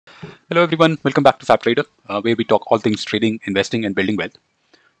Hello everyone, welcome back to FabTrader, where we talk all things trading, investing, and building wealth.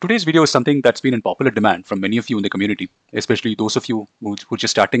 Today's video is something that's been in popular demand from many of you in the community, especially those of you who are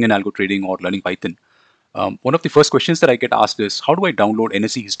just starting in algo trading or learning Python. One of the first questions that I get asked is, how do I download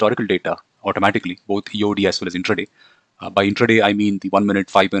NSE historical data automatically, both EOD as well as intraday? By intraday, I mean the 1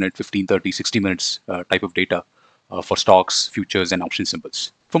 minute, 5 minute, 15, 30, 60 minutes type of data for stocks, futures, and option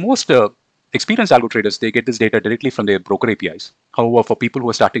symbols. For most experienced algo traders, they get this data directly from their broker APIs. However, for people who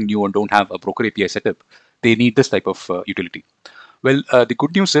are starting new and don't have a broker API setup, they need this type of utility. Well, the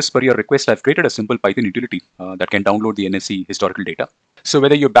good news is, per your request, I've created a simple Python utility that can download the NSE historical data. So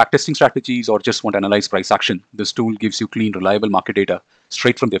whether you're backtesting strategies or just want to analyze price action, this tool gives you clean, reliable market data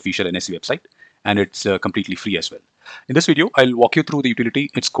straight from the official NSE website, and it's completely free as well. In this video, I'll walk you through the utility,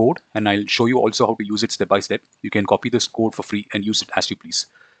 its code, and I'll show you also how to use it step by step. You can copy this code for free and use it as you please.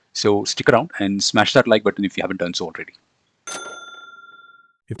 So stick around and smash that like button if you haven't done so already.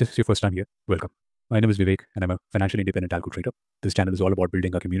 If this is your first time here, welcome. My name is Vivek and I'm a financially independent algo trader. This channel is all about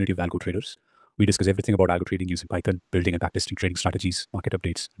building a community of algo traders. We discuss everything about algo trading using Python, building and backtesting trading strategies, market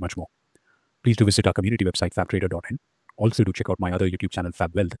updates, and much more. Please do visit our community website, FabTrader.in. Also do check out my other YouTube channel,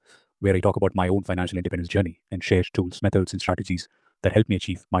 FabWealth, where I talk about my own financial independence journey and share tools, methods, and strategies that help me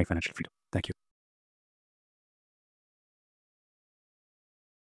achieve my financial freedom. Thank you.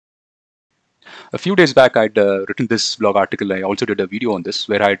 A few days back, I'd written this blog article. I also did a video on this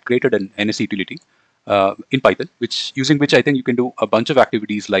where I had created an NSE utility in Python, using which I think you can do a bunch of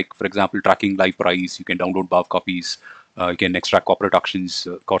activities like, for example, tracking live price. You can download Bhavcopies. You can extract corporate auctions,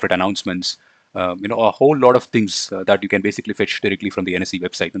 corporate announcements. A whole lot of things that you can basically fetch directly from the NSE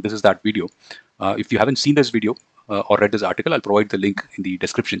website. And this is that video. If you haven't seen this video or read this article, I'll provide the link in the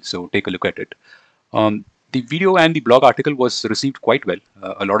description. So take a look at it. The video and the blog article was received quite well.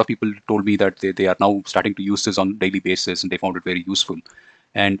 A lot of people told me that they are now starting to use this on a daily basis and they found it very useful.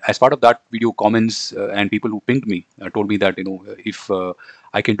 And as part of that video, comments and people who pinged me told me that, if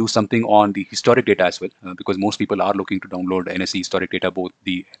I can do something on the historic data as well, because most people are looking to download NSE historic data, both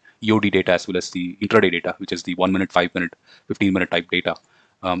the EOD data as well as the intraday data, which is the 1 minute, 5 minute, 15 minute type data.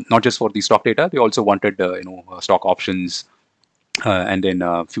 Not just for the stock data, they also wanted, stock options, and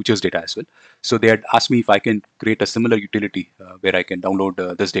then futures data as well. So they had asked me if I can create a similar utility where I can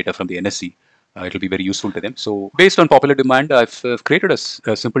download this data from the NSE. It'll be very useful to them. So based on popular demand, I've created a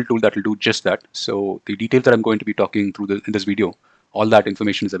simple tool that will do just that. So the details that I'm going to be talking through in this video, all that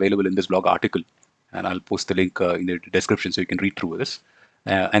information is available in this blog article. And I'll post the link in the description so you can read through this.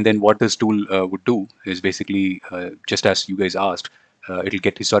 And then what this tool would do is basically, just as you guys asked, it'll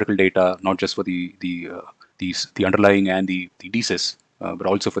get historical data, not just for the underlying and the indices, but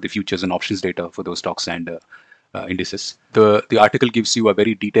also for the futures and options data for those stocks and indices. The article gives you a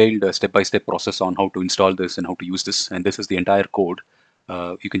very detailed step-by-step process on how to install this and how to use this, and this is the entire code.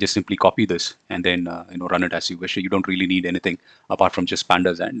 You can just simply copy this and then run it as you wish. You don't really need anything apart from just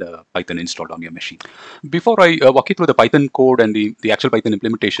pandas and Python installed on your machine. Before I walk you through the Python code and the actual Python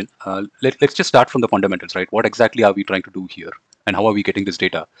implementation, let's just start from the fundamentals, right? What exactly are we trying to do here? And how are we getting this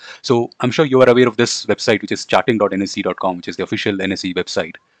data? So I'm sure you are aware of this website, which is charting.nsc.com, which is the official NSE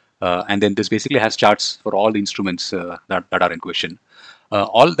website. And then this basically has charts for all the instruments that are in question.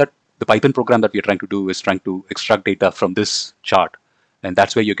 All that the Python program that we are trying to do is trying to extract data from this chart. And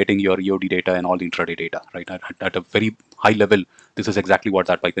that's where you're getting your EOD data and all the intraday data, right? At a very high level, this is exactly what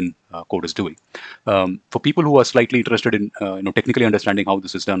that Python code is doing. For people who are slightly interested in technically understanding how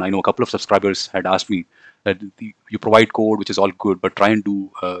this is done, I know a couple of subscribers had asked me that you provide code, which is all good, but try and do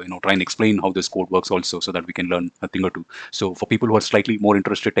try and explain how this code works also, so that we can learn a thing or two. So for people who are slightly more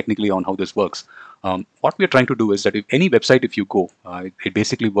interested technically on how this works, what we are trying to do is that if any website, if you go, it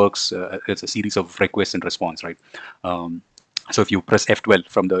basically works as a series of requests and response, right? So if you press F12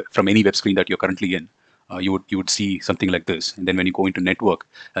 from any web screen that you're currently in, you would see something like this. And then when you go into network,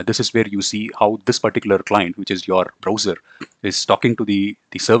 this is where you see how this particular client, which is your browser, is talking to the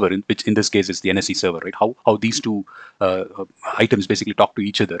server, which in this case is the NSE server, right? How these two items basically talk to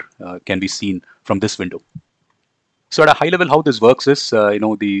each other can be seen from this window. So at a high level, how this works is,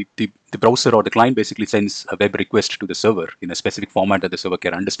 the browser or the client basically sends a web request to the server in a specific format that the server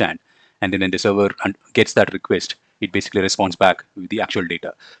can understand. And then when the server gets that request, it basically responds back with the actual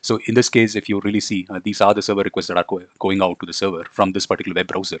data. So in this case, if you really see, these are the server requests that are going out to the server from this particular web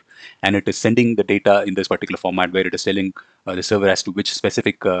browser. And it is sending the data in this particular format where it is telling the server as to which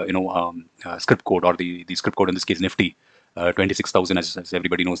specific script code, or the script code in this case, Nifty, 26,000, as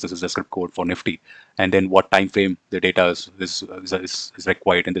everybody knows, this is the script code for Nifty. And then what time frame the data is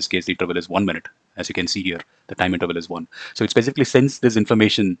required. In this case, the interval is 1 minute. As you can see here, the time interval is 1. So it specifically sends this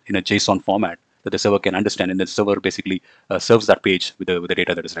information in a JSON format that the server can understand, and the server basically serves that page with the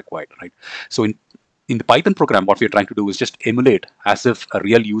data that is required, right? So in the Python program, what we're trying to do is just emulate as if a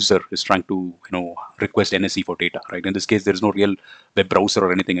real user is trying to, request NSE for data, right? In this case, there is no real web browser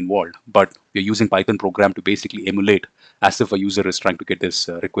or anything involved, but we're using Python program to basically emulate as if a user is trying to get this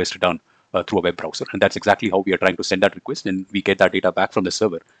request done through a web browser. And that's exactly how we are trying to send that request, and we get that data back from the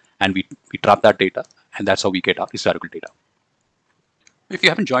server, and we trap that data, and that's how we get our historical data. If you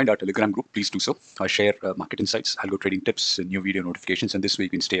haven't joined our Telegram group, please do so. I share market insights, algo trading tips, and new video notifications, and this way you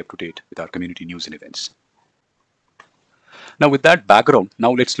can stay up to date with our community news and events. Now, with that background,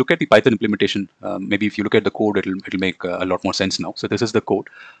 now let's look at the Python implementation. Maybe if you look at the code, it'll make a lot more sense now. So this is the code.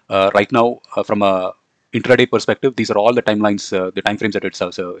 Right now, from a intraday perspective, these are all the timelines, the time frames that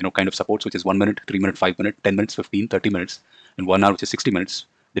it kind of supports, which is 1 minute, 3 minute, 5 minute, 10 minutes, 15, 30 minutes, and 1 hour, which is 60 minutes.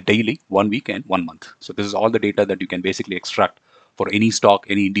 The daily, 1 week, and 1 month. So this is all the data that you can basically extract for any stock,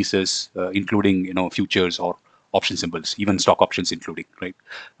 any indices, including futures or option symbols, even stock options including, right?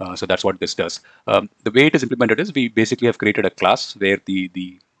 So that's what this does. The way it is implemented is we basically have created a class where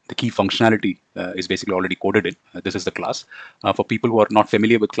the key functionality is basically already coded in. This is the class. For people who are not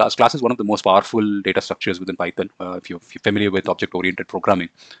familiar with class is one of the most powerful data structures within Python. If you're familiar with object-oriented programming,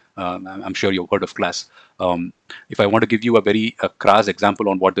 I'm sure you've heard of class. If I want to give you a very crass example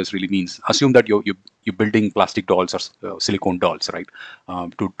on what this really means, assume that you're building plastic dolls or silicone dolls, right?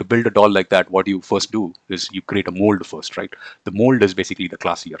 To build a doll like that, what you first do is you create a mold first, right? The mold is basically the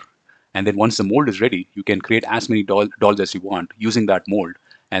class here. And then once the mold is ready, you can create as many dolls as you want using that mold.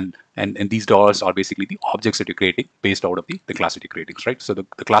 And these dolls are basically the objects that you're creating based out of the class that you're creating, right? So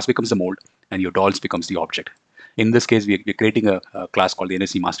the class becomes the mold and your dolls becomes the object. In this case, we're creating a class called the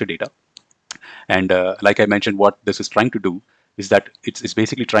NSE master data. And like I mentioned, what this is trying to do is that it's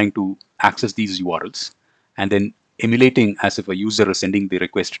basically trying to access these URLs and then emulating as if a user is sending the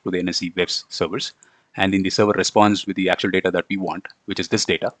request to the NSE web servers. And then the server responds with the actual data that we want, which is this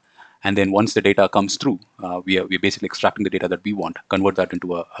data. And then once the data comes through, we're basically extracting the data that we want, convert that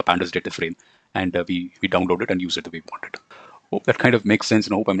into a pandas data frame, and we download it and use it the way we want it. Hope that kind of makes sense,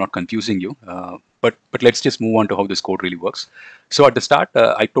 and I hope I'm not confusing you. But let's just move on to how this code really works. So at the start,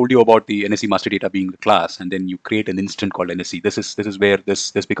 I told you about the NSE master data being the class, and then you create an instant called NSE. This is where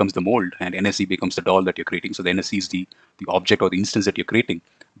this becomes the mold, and NSE becomes the doll that you're creating. So the NSE is the object or the instance that you're creating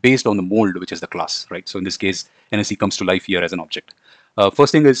based on the mold, which is the class, right? So in this case, NSE comes to life here as an object.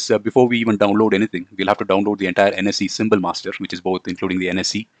 First thing is, before we even download anything, we'll have to download the entire NSE symbol master, which is both including the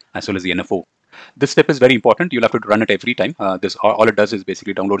NSE as well as the NFO. This step is very important. You'll have to run it every time. This all it does is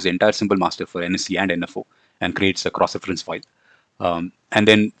basically downloads the entire symbol master for NSE and NFO and creates a cross-reference file. And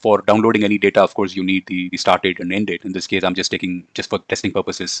then for downloading any data, of course, you need the start date and end date. In this case, I'm just taking, just for testing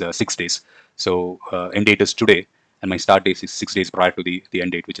purposes, 6 days. So end date is today, and my start date is 6 days prior to the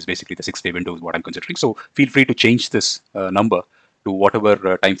end date, which is basically the 6-day window is what I'm considering. So feel free to change this number to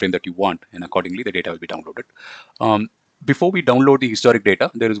whatever time frame that you want, and accordingly, the data will be downloaded. Before we download the historic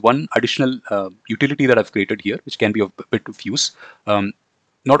data, there is one additional utility that I've created here, which can be of a bit of use.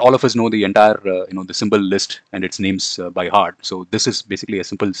 Not all of us know the entire, the symbol list and its names by heart. So this is basically a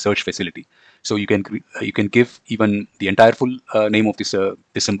simple search facility. So you can give even the entire full name of this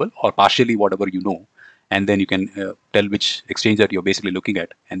symbol or partially whatever you know, and then you can tell which exchange that you're basically looking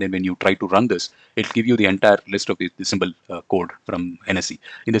at. And then when you try to run this, it'll give you the entire list of the symbol code from NSE.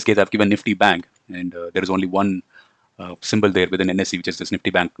 In this case, I've given Nifty Bank, and there is only one symbol there within NSE, which is this Nifty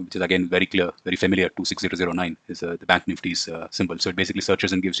Bank, which is again very clear, very familiar. 26009 is the Bank Nifty's symbol. So it basically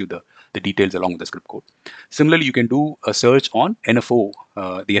searches and gives you the details along with the script code. Similarly, you can do a search on NFO,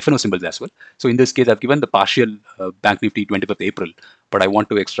 the FNO symbols as well. So in this case, I've given the partial Bank Nifty 25th April, but I want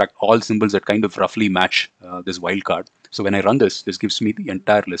to extract all symbols that kind of roughly match this wildcard. So when I run this gives me the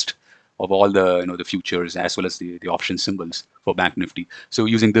entire list of all the the futures as well as the option symbols for Bank Nifty. So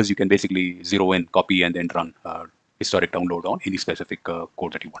using this, you can basically zero in, copy, and then run historic download on any specific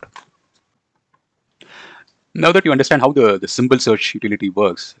code that you want. Now that you understand how the symbol search utility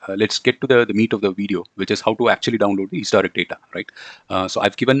works, let's get to the meat of the video, which is how to actually download the historic data, right? So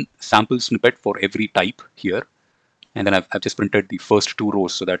I've given sample snippet for every type here, and then I've just printed the first 2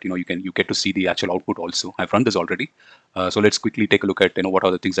 rows so that you get to see the actual output also. I've run this already. So let's quickly take a look at what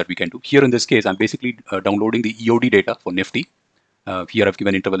are the things that we can do. Here in this case, I'm basically downloading the EOD data for Nifty. Here I've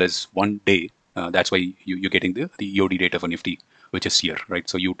given interval as 1 day. That's why you're getting the EOD data for Nifty, which is here, right?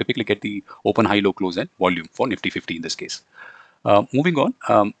 So you typically get the open, high, low, close, and volume for Nifty 50 in this case. Moving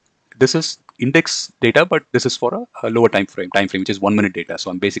on, this is index data, but this is for a lower time frame, which is 1 minute data.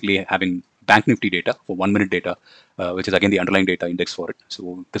 So I'm basically having Bank Nifty data for 1 minute data, which is again the underlying data index for it.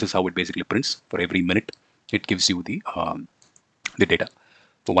 So this is how it basically prints for every minute. It gives you the data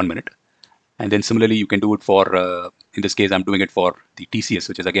for 1 minute. And then similarly, you can do it for, in this case, I'm doing it for the TCS,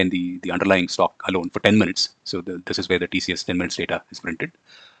 which is again the underlying stock alone for 10 minutes. So this is where the TCS 10 minutes data is printed.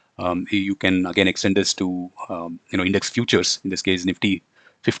 You can again extend this to index futures. In this case, Nifty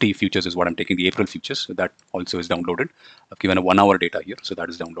 50 futures is what I'm taking, the April futures. So that also is downloaded. I've given a 1 hour data here, so that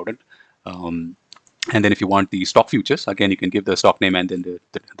is downloaded. And then if you want the stock futures, again, you can give the stock name and then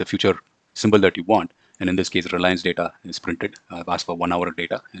the future symbol that you want. And in this case, Reliance data is printed. I've asked for 1 hour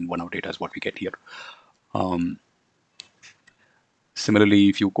data, and 1 hour data is what we get here. Similarly,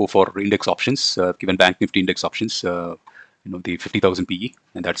 if you go for index options, given Bank Nifty index options, the 50,000 PE,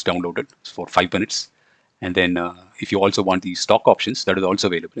 and that's downloaded for 5 minutes. And then if you also want the stock options, that is also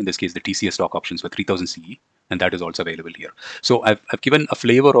available. In this case, the TCS stock options for 3000 CE, and that is also available here. So I've given a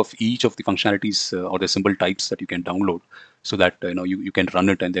flavor of each of the functionalities or the symbol types that you can download, so that you can run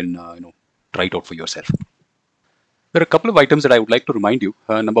it and then try it out for yourself. There are a couple of items that I would like to remind you.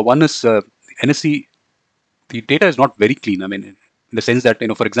 Number one is NSE. The data is not very clean. I mean, in the sense that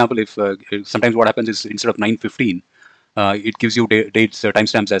for example, if sometimes what happens is instead of 9:15, it gives you dates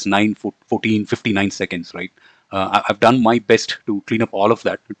timestamps as 9:14, 59 seconds, right? I've done my best to clean up all of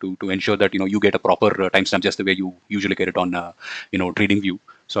that to ensure that you get a proper timestamp just the way you usually get it on TradingView.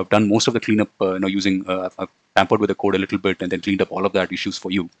 So I've done most of the cleanup using I've tampered with the code a little bit and then cleaned up all of that issues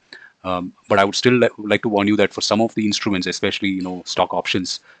for you. But I would still like to warn you that for some of the instruments, especially stock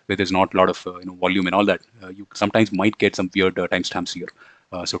options, where there's not a lot of volume and all that, you sometimes might get some weird timestamps here.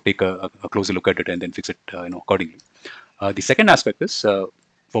 So take a closer look at it and then fix it accordingly. The second aspect is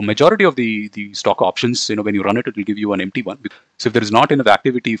for majority of the stock options, when you run it, it will give you an empty one. So if there is not enough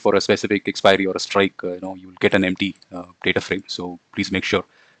activity for a specific expiry or a strike, you will get an empty data frame. So please make sure.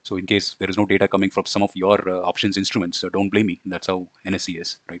 So in case there is no data coming from some of your options instruments, don't blame me. That's how NSE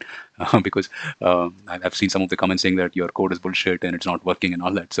is, right? Because I've seen some of the comments saying that your code is bullshit and it's not working and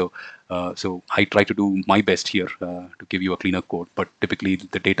all that. So so I try to do my best here to give you a cleaner code. But typically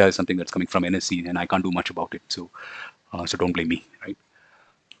the data is something that's coming from NSE and I can't do much about it. So so don't blame me, right?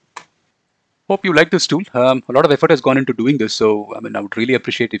 Hope you like this tool. A lot of effort has gone into doing this. So, I mean, I would really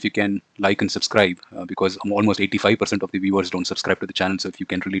appreciate if you can like and subscribe because almost 85% of the viewers don't subscribe to the channel. So if you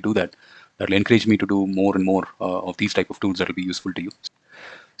can really do that, that'll encourage me to do more and more of these type of tools that will be useful to you.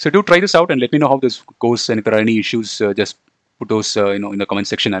 So do try this out and let me know how this goes. And if there are any issues, just put those in the comment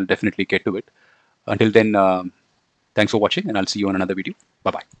section. I'll definitely get to it. Until then, thanks for watching and I'll see you on another video.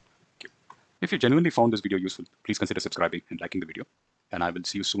 Bye-bye. If you genuinely found this video useful, please consider subscribing and liking the video. And I will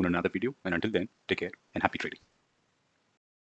see you soon in another video. And until then, take care and happy trading.